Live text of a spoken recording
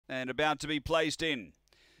and about to be placed in.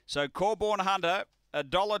 So Corborn Hunter,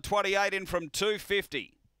 $1.28 in from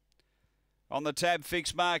 $2.50 on the tab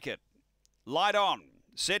fixed market. Light on,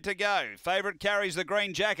 set to go. Favourite carries the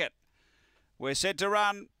green jacket. We're set to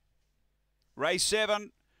run. Race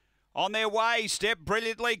 7 on their way. Step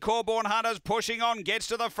brilliantly. Corborn Hunter's pushing on. Gets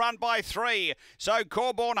to the front by 3. So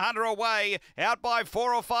Corborn Hunter away. Out by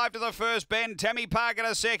 4 or 5 to the first bend. Tammy Parker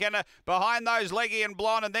to second. Behind those Leggy and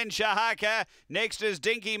Blonde, and then Shahaka. Next is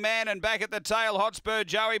Dinky Man, and back at the tail Hotspur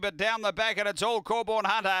Joey, but down the back and it's all Corborn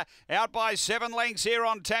Hunter. Out by 7 lengths here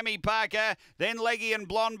on Tammy Parker. Then Leggy and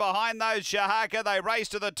Blonde behind those Shahaka. They race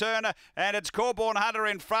to the turn, and it's Corborn Hunter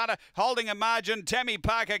in front, holding a margin. Tammy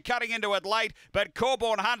Parker cutting into it late, but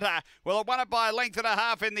Corborn Hunter, well, it won it by a length and a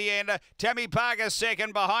half in the end. Tammy Parker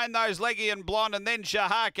second, behind those Leggy and Blonde, and then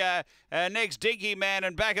Shahaka. Next, Dinky Man,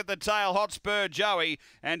 and back at the tail, Hotspur Joey.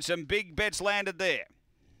 And some big bets landed there.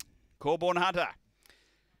 Corborn Hunter,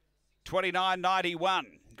 $29.91.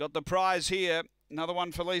 Got the prize here. Another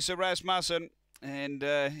one for Lisa Rasmussen. And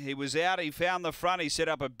he was out. He found the front. He set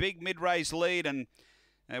up a big mid-race lead and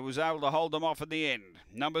was able to hold them off in the end.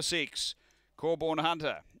 Number 6, Corborn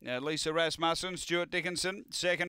Hunter. Lisa Rasmussen, Stuart Dickinson, second.